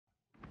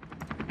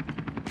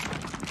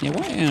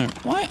Yeah,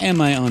 why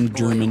am I on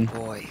German?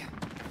 Boy.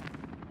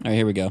 Alright,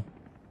 here we go.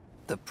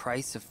 The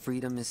price of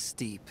freedom is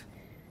steep.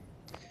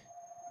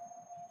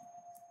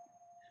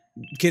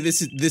 Okay,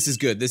 this is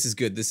good. This is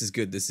good. This is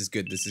good. This is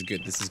good. This is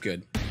good. This is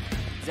good.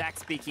 Zach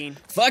speaking.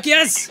 Fuck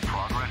yes!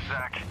 Progress,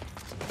 Zach.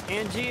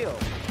 And Gio.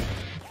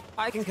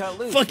 I can cut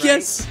loose. Fuck right?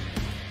 yes!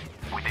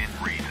 Within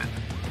reason.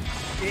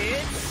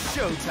 It's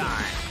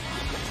showtime.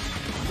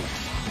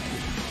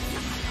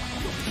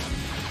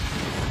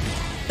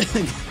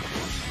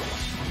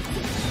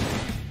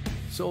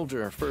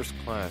 Soldier First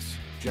Class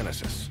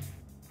Genesis.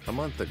 A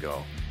month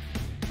ago,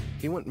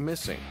 he went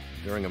missing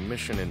during a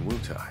mission in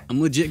Wutai.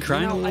 I'm legit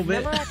crying a little I've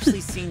bit. never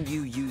actually seen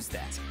you use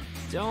that.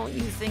 Don't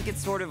you think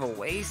it's sort of a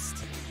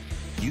waste?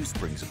 Use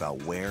brings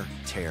about wear,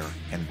 tear,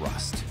 and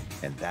rust.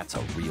 And that's a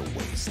real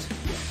waste.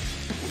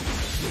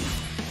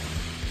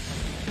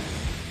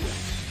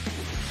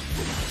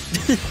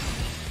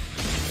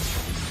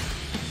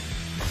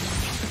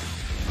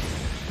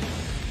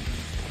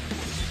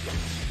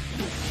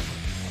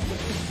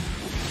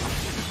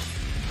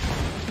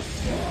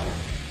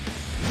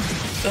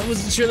 That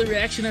wasn't sure the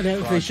reaction I'd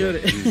have if they showed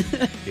it.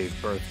 Project G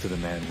gave birth to the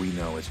man we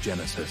know as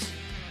Genesis.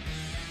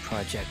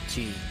 Project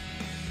G.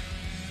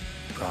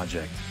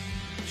 Project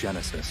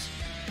Genesis.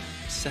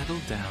 Settle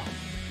down,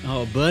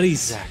 Oh,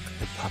 buddies. Zach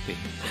the puppy.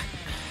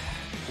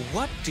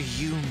 What do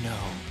you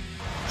know?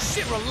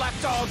 Shiver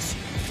lapdogs.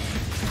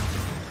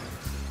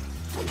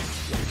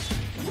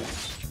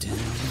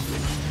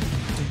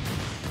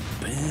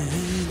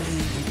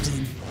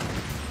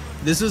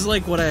 This was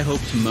like what I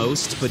hoped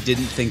most, but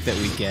didn't think that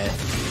we'd get.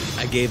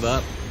 I gave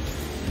up.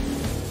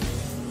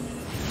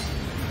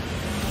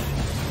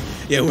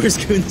 Yeah, where's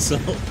Kunsol?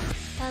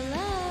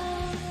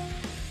 Hello?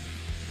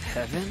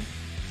 Heaven?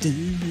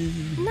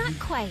 Not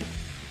quite.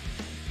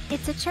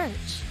 It's a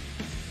church.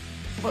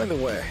 By the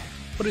way,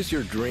 what is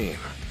your dream?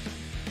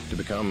 To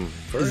become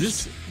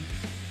first?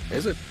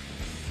 Is it?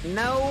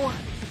 No.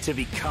 To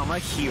become a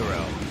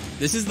hero.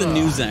 This is the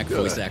new Zack good.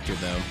 voice actor,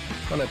 though.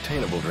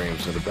 Unattainable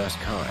dreams are the best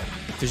kind.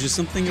 There's just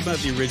something about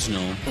the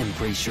original.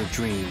 Embrace your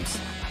dreams.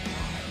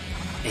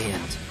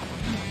 And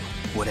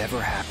whatever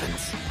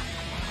happens,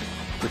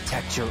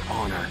 protect your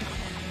honor.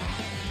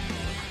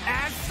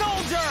 As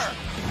soldier!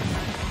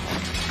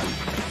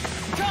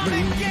 Come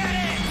and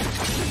get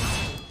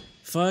it!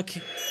 Fuck.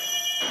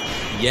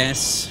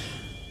 Yes.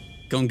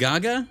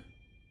 Gongaga?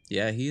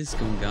 Yeah, he is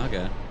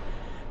Gongaga.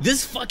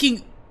 This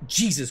fucking...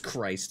 Jesus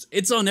Christ.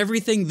 It's on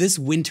everything this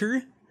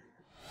winter?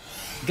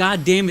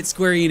 God damn it,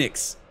 Square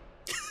Enix.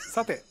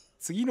 さて、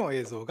次の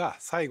映像が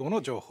最後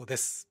の情報で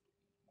す。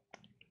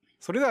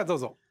それではどう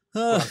ぞご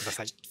覧くだ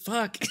さい。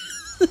Fuck.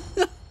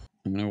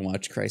 I'm gonna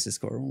watch Crisis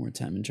Core one more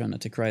time and try not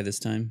to cry this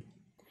time.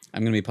 I'm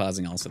gonna be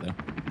pausing also, though.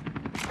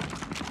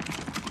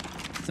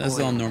 So that's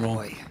all normal.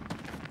 Boy.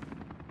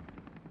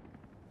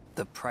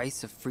 The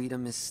price of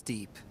freedom is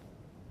steep.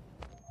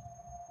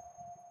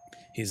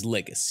 His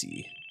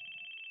legacy.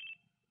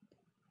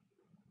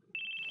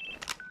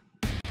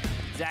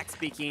 Zach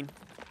speaking.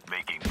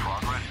 Making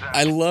progress, Zach.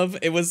 I love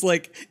it was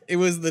like it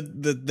was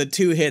the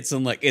two hits.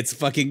 I'm like, it's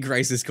fucking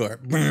Crisis Core.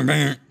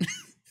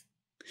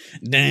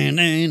 Dun, dun,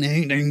 dun,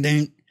 dun, dun,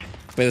 dun.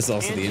 But it's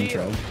also the And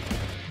intro.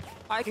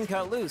 I can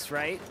cut loose,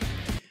 right?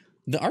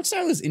 The art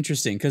style is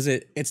interesting because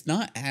it's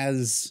not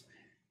as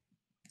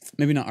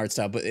maybe not art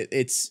style, but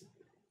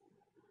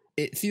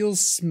it feels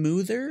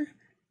smoother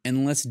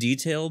and less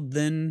detailed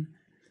than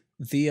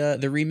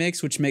the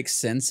remakes, which makes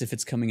sense if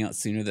it's coming out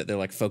sooner that they're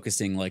like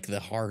focusing like the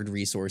hard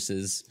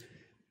resources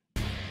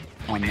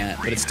on that,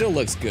 but it still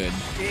looks good.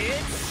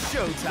 It's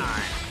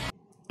showtime.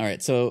 All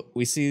right, so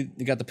we see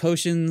you got the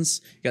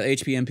potions, you got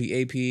HP,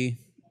 MP, AP.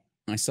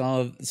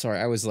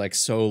 I was like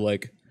so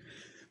like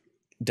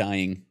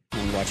dying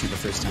when watching it the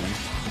first time.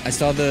 I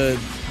saw the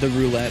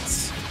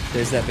roulettes.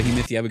 There's that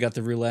behemoth. Yeah, we got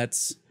the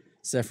roulettes.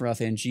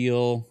 Sephiroth,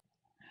 Angeal.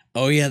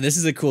 Oh yeah, this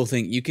is a cool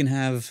thing. You can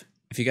have,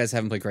 if you guys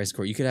haven't played Crisis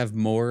Core, you could have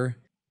more.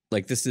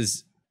 Like this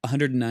is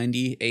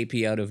 190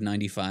 AP out of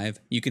 95.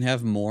 You can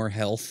have more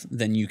health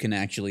than you can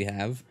actually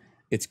have.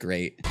 It's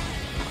great.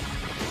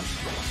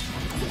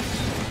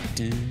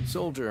 Dun,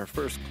 Soldier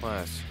First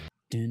Class.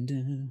 dun,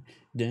 dun,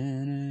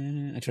 dun,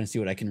 dun. I'm trying to see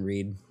what I can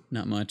read.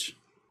 Not much.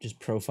 Just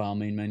profile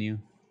main menu.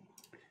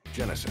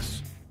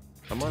 Genesis.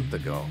 A month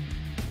ago,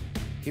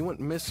 he went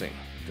missing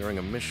during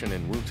a mission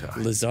in Wutai.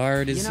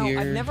 Lizard is here.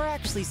 I've never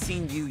actually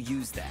seen you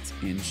use that.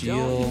 Angeal.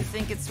 Don't you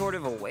think it's sort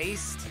of a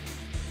waste?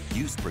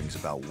 Use brings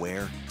about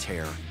wear,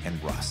 tear,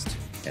 and rust.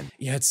 And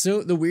Yeah, it's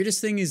so the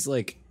weirdest thing is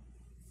like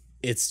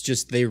it's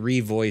just they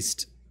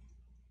revoiced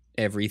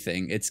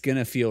everything. It's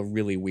gonna feel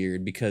really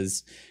weird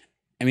because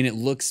I mean it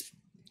looks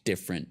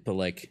different, but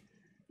like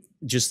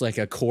just like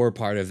a core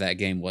part of that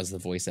game was the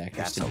voice actors.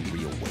 that's to a me.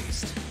 real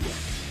waste.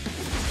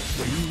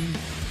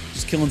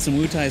 Just killing some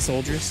Wutai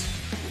soldiers.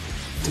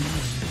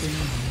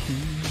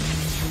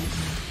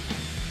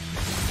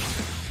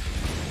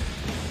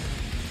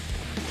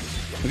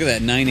 Look at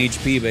that 9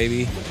 HP,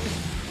 baby.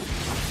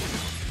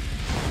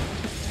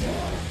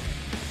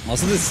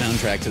 Also, the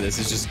soundtrack to this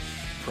is just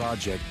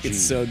Project G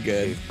It's so good.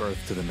 gave birth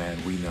to the man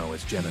we know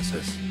as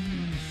Genesis.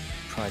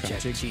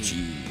 Project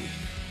G.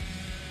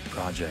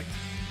 Project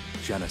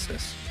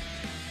Genesis.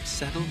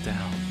 Settle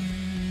down.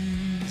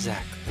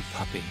 Zack the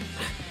puppy.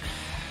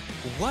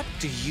 What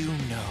do you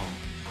know?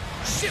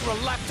 Shit,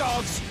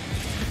 lapdogs!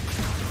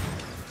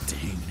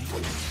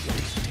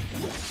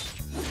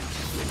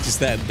 Just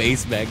that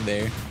bass back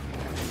there.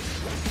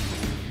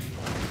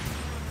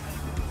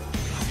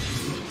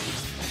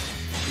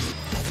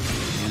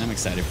 Man, I'm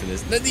excited for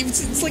this.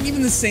 It's like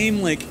even the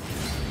same like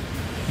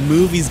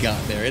move he's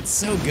got there. It's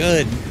so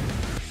good.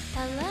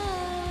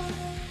 Hello?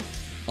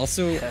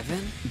 Also, Heaven?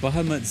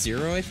 Bahamut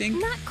Zero, I think.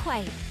 Not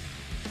quite.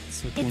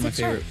 It's like It's one of my a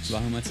favorite church.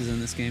 Bahamuts is in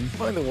this game.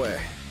 By the way,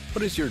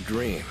 what is your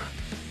dream?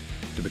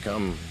 To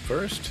become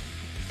first?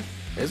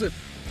 Is it?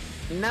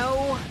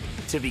 No,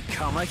 to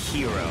become a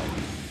hero.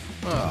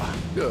 Ah,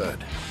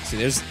 good. See,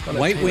 there's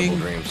White Unattainable Wing,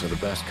 dreams are the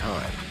best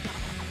kind.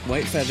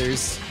 White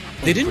Feathers.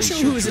 They didn't show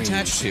Embrace who your it was dreams.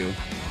 attached to,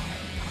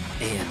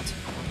 And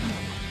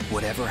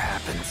whatever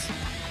happens,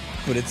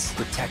 but it's.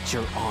 protect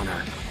your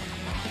honor.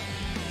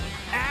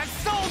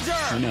 As I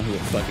soldier! know who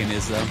it fucking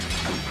is though.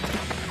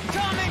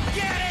 Come and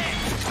get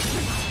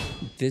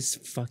it! This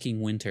fucking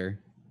winter.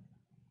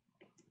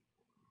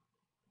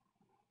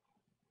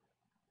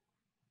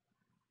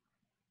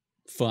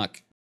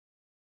 Fuck.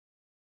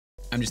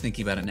 I'm just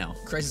thinking about it now.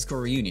 Crisis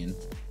Core Reunion.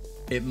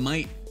 It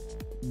might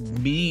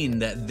mean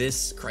that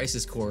this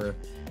Crisis Core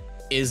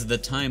is the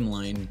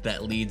timeline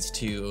that leads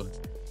to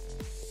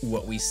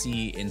what we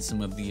see in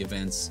some of the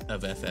events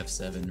of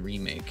FF7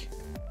 Remake.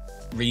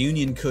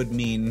 Reunion could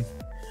mean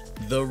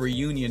the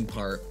reunion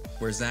part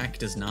where Zack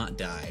does not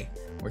die,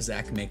 where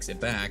Zack makes it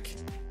back.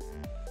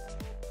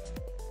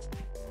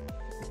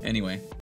 Anyway,